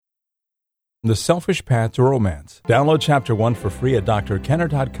The Selfish Path to Romance. Download Chapter 1 for free at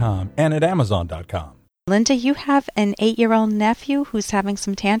drkenner.com and at amazon.com. Linda, you have an 8-year-old nephew who's having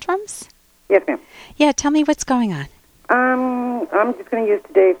some tantrums? Yes, ma'am. Yeah, tell me what's going on. I'm just going to use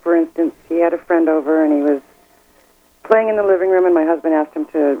today, for instance. He had a friend over, and he was playing in the living room, and my husband asked him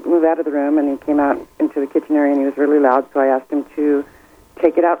to move out of the room, and he came out into the kitchen area, and he was really loud, so I asked him to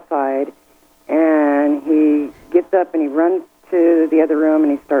take it outside, and he gets up, and he runs to the other room,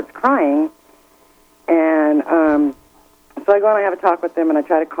 and he starts crying, and so I go and I have a talk with him, and I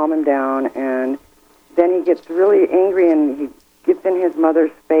try to calm him down, and then he gets really angry, and he gets in his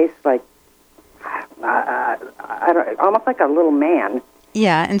mother's face like, almost like a little man.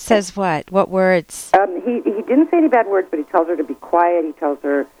 Yeah, and says what? What words? He didn't say any bad words, but he tells her to be quiet. He tells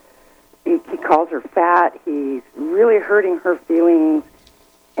her, he calls her fat. He's really hurting her feelings.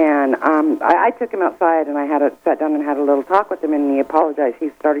 And I took him outside, and I sat down and had a little talk with him, and he apologized. He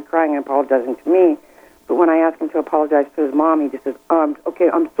started crying and apologizing to me. But when I asked him to apologize to his mom, he just says, okay,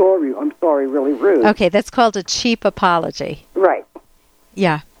 I'm sorry, really rude. Okay, that's called a cheap apology. Right.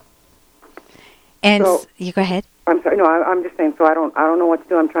 Yeah. And so, you go ahead. I'm sorry. No, I'm just saying. So I don't know what to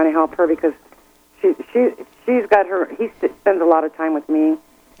do. I'm trying to help her because she's got her. He spends a lot of time with me.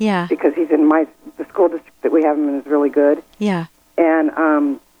 Yeah. Because he's in the school district that we have him in is really good. Yeah.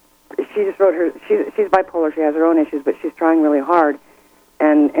 And she just wrote her. She's bipolar. She has her own issues, but she's trying really hard.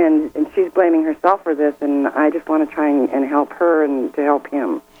 And she's blaming herself for this. And I just want to try and help her and to help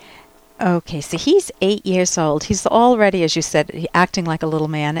him. Okay, so he's 8 years old. He's already, as you said, acting like a little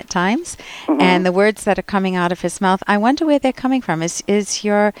man at times. Mm-hmm. And the words that are coming out of his mouth, I wonder where they're coming from. Is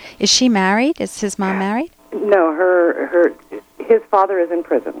she married? Is his mom married? No, his father is in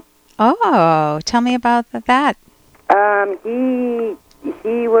prison. Oh, tell me about that.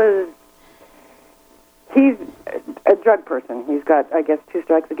 He's a drug person. He's got, I guess, 2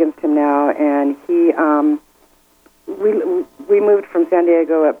 strikes against him now, and we moved from San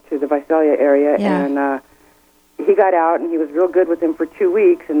Diego up to the Visalia area, yeah. And he got out, and he was real good with him for 2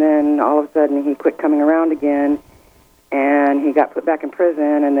 weeks, and then all of a sudden he quit coming around again, and he got put back in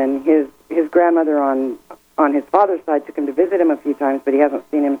prison, and then his grandmother on his father's side took him to visit him a few times, but he hasn't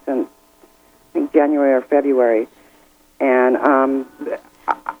seen him since, I think, January or February. And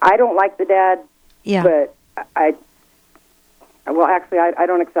I don't like the dad, yeah. But I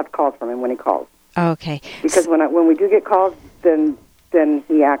don't accept calls from him when he calls. Okay. Because when we do get calls, then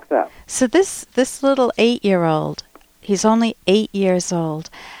he acts up. So this little 8-year-old, he's only 8 years old,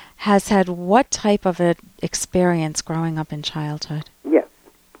 has had what type of an experience growing up in childhood? Yes.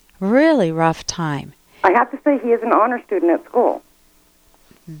 Really rough time. I have to say he is an honor student at school.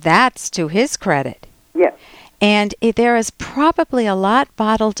 That's to his credit. Yes. And there is probably a lot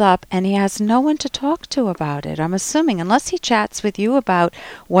bottled up, and he has no one to talk to about it, I'm assuming, unless he chats with you about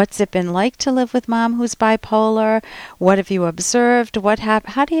what's it been like to live with Mom who's bipolar, what have you observed,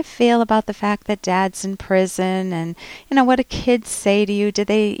 how do you feel about the fact that Dad's in prison, and, what do kids say to you? Do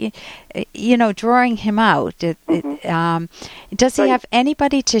they, drawing him out, does he have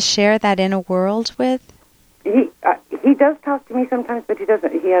anybody to share that inner world with? He does talk to me sometimes, but he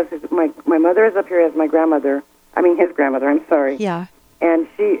doesn't. He has my mother is up here as my grandmother. I mean, his grandmother. I'm sorry. Yeah. And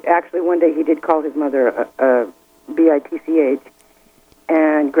she actually one day he did call his mother BITCH,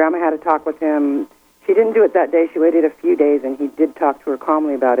 and Grandma had a talk with him. She didn't do it that day. She waited a few days, and he did talk to her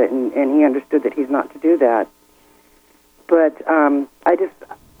calmly about it, and he understood that he's not to do that. But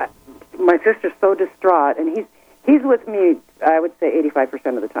my sister's so distraught, and he's with me, I would say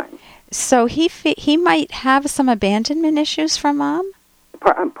 85% of the time. So he might have some abandonment issues from Mom?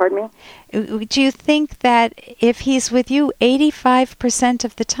 Pardon me? Do you think that if he's with you 85%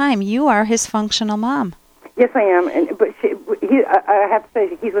 of the time, you are his functional mom? Yes, I am. But I have to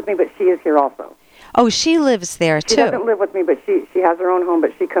say he's with me, but she is here also. Oh, she lives there, too. She doesn't live with me, but she has her own home,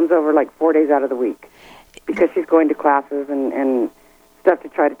 but she comes over like 4 days out of the week because she's going to classes and stuff to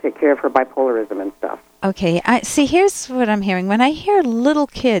try to take care of her bipolarism and stuff. Okay, see, here's what I'm hearing. When I hear little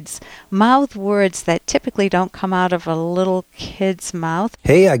kids mouth words that typically don't come out of a little kid's mouth.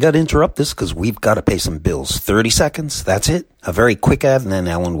 Hey, I got to interrupt this because we've got to pay some bills. 30 seconds, that's it. A very quick ad, and then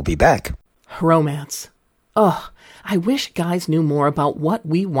Ellen will be back. Romance. Ugh, I wish guys knew more about what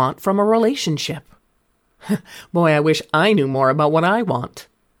we want from a relationship. Boy, I wish I knew more about what I want.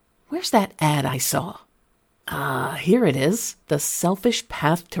 Where's that ad I saw? Here it is. The Selfish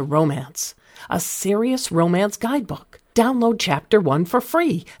Path to Romance. A serious romance guidebook. Download Chapter 1 for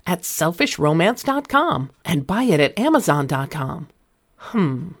free at selfishromance.com and buy it at amazon.com.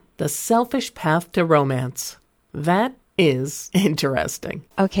 The Selfish Path to Romance. That is interesting.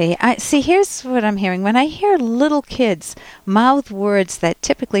 Okay, see, here's what I'm hearing. When I hear little kids mouth words that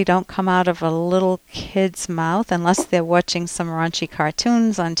typically don't come out of a little kid's mouth unless they're watching some raunchy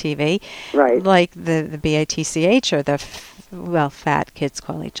cartoons on TV, Right. like the BATCH or the, fat kids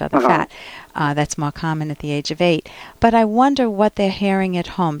call each other fat. That's more common at the age of 8. But I wonder what they're hearing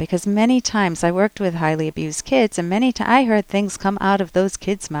at home, because many times I worked with highly abused kids, and many times I heard things come out of those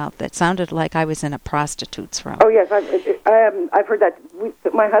kids' mouth that sounded like I was in a prostitute's room. Oh yes, I've heard that.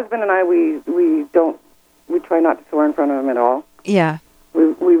 My husband and I, we try not to swear in front of him at all. Yeah.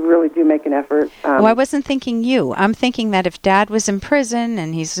 We really do make an effort. Well, I wasn't thinking you. I'm thinking that if Dad was in prison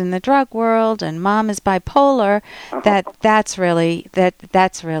and he's in the drug world and Mom is bipolar, that's really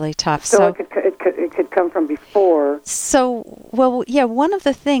tough. So it could come from before. So, well, yeah. One of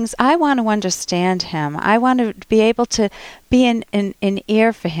the things I want to understand him. I want to be able to be an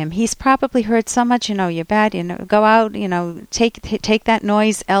ear for him. He's probably heard so much. You're bad. Go out. Take that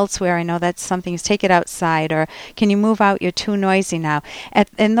noise elsewhere. I know that's something. Take it outside, or can you move out? You're too noisy now.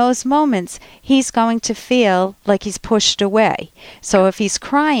 In those moments, he's going to feel like he's pushed away. So if he's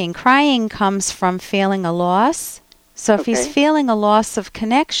crying comes from feeling a loss. So if he's feeling a loss of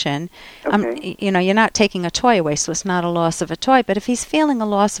connection, you're not taking a toy away, so it's not a loss of a toy. But if he's feeling a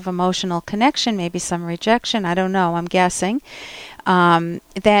loss of emotional connection, maybe some rejection, I don't know, I'm guessing,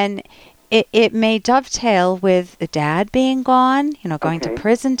 then it may dovetail with the Dad being gone, going to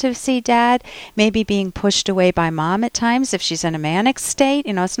prison to see Dad, maybe being pushed away by Mom at times if she's in a manic state.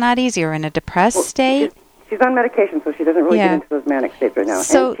 It's not easy, or in a depressed state. She's on medication, so she doesn't really get into those manic states right now.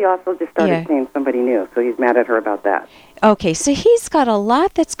 So, and she also just started seeing somebody new, so he's mad at her about that. Okay, so he's got a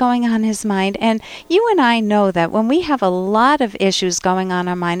lot that's going on in his mind, and you and I know that when we have a lot of issues going on in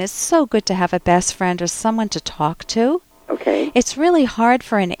our mind, it's so good to have a best friend or someone to talk to. Okay. It's really hard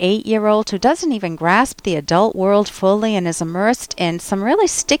for an 8-year-old who doesn't even grasp the adult world fully and is immersed in some really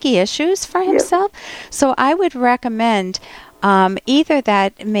sticky issues for himself. Yes. So I would recommend either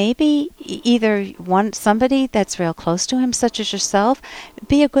somebody that's real close to him, such as yourself,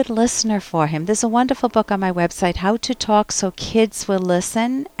 be a good listener for him. There's a wonderful book on my website, How to Talk So Kids Will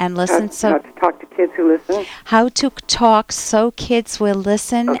Listen, and listen. How to talk to kids who listen. How to talk so kids will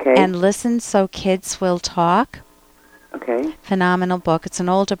listen, and listen so kids will talk. Okay. Phenomenal book. It's an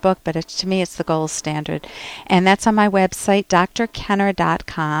older book, but to me it's the gold standard. And that's on my website,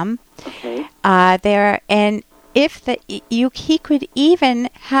 drkenner.com. Okay. He could even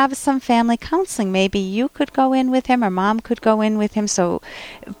have some family counseling. Maybe you could go in with him, or Mom could go in with him.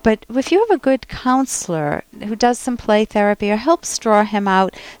 But if you have a good counselor who does some play therapy or helps draw him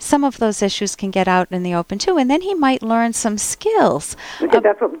out, some of those issues can get out in the open too, and then he might learn some skills. Okay,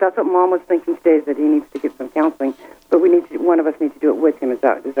 that's what Mom was thinking today, is that he needs to get some counseling, but one of us needs to do it with him. Is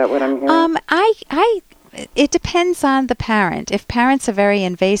that what I'm hearing? It depends on the parent. If parents are very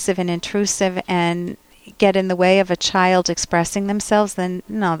invasive and intrusive and get in the way of a child expressing themselves, then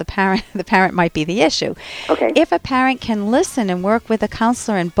no, the parent might be the issue. Okay. If a parent can listen and work with a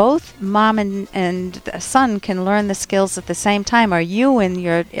counselor, and both Mom and the son can learn the skills at the same time, or you and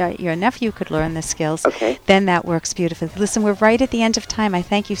your nephew could learn the skills, then that works beautifully. Listen, we're right at the end of time. I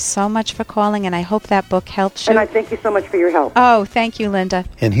thank you so much for calling, and I hope that book helps you. And I thank you so much for your help. Oh, thank you, Linda.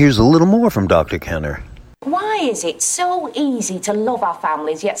 And here's a little more from Dr. Kenner. Why is it so easy to love our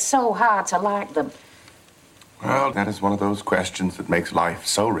families, yet so hard to like them? Well, that is one of those questions that makes life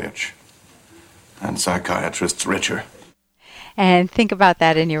so rich, and psychiatrists richer. And think about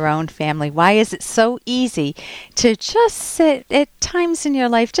that in your own family. Why is it so easy to just sit at times in your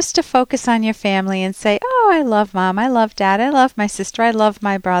life just to focus on your family and say, oh, I love Mom, I love Dad, I love my sister, I love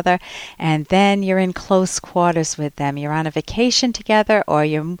my brother, and then you're in close quarters with them. You're on a vacation together, or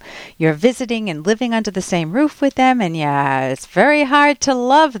you're visiting and living under the same roof with them, and it's very hard to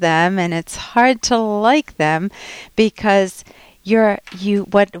love them, and it's hard to like them, because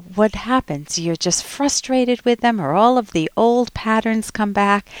what happens? You're just frustrated with them, or all of the old patterns come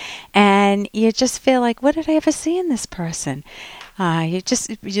back, and you just feel like, what did I ever see in this person? You're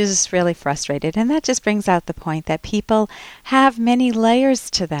just really frustrated. And that just brings out the point that people have many layers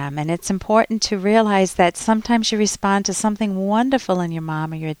to them. And it's important to realize that sometimes you respond to something wonderful in your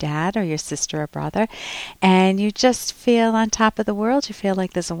mom or your dad or your sister or brother, and you just feel on top of the world. You feel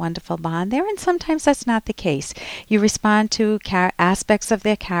like there's a wonderful bond there. And sometimes that's not the case. You respond to aspects of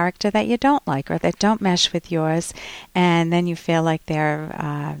their character that you don't like or that don't mesh with yours. And then you feel like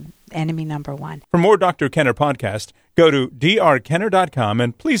they're enemy number one. For more Dr. Kenner podcast, go to drkenner.com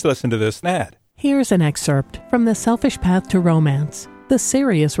and please listen to this ad. Here's an excerpt from The Selfish Path to Romance, the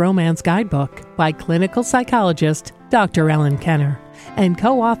Serious Romance Guidebook by clinical psychologist Dr. Ellen Kenner and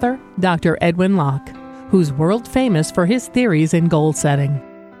co-author Dr. Edwin Locke, who's world famous for his theories in goal setting.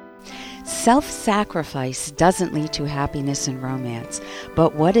 Self-sacrifice doesn't lead to happiness and romance.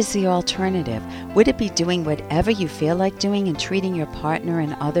 But what is the alternative? Would it be doing whatever you feel like doing and treating your partner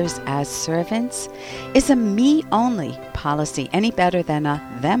and others as servants? Is a me-only policy any better than a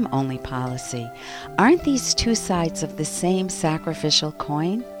them-only policy? Aren't these two sides of the same sacrificial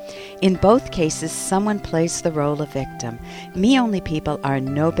coin? In both cases, someone plays the role of victim. Me-only people are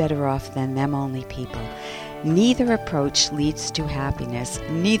no better off than them-only people. Neither approach leads to happiness.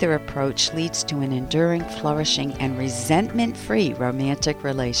 Neither approach leads to an enduring, flourishing, and resentment-free romantic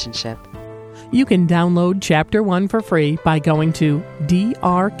relationship. You can download Chapter 1 for free by going to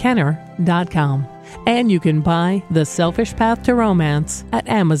drkenner.com. And you can buy The Selfish Path to Romance at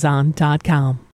amazon.com.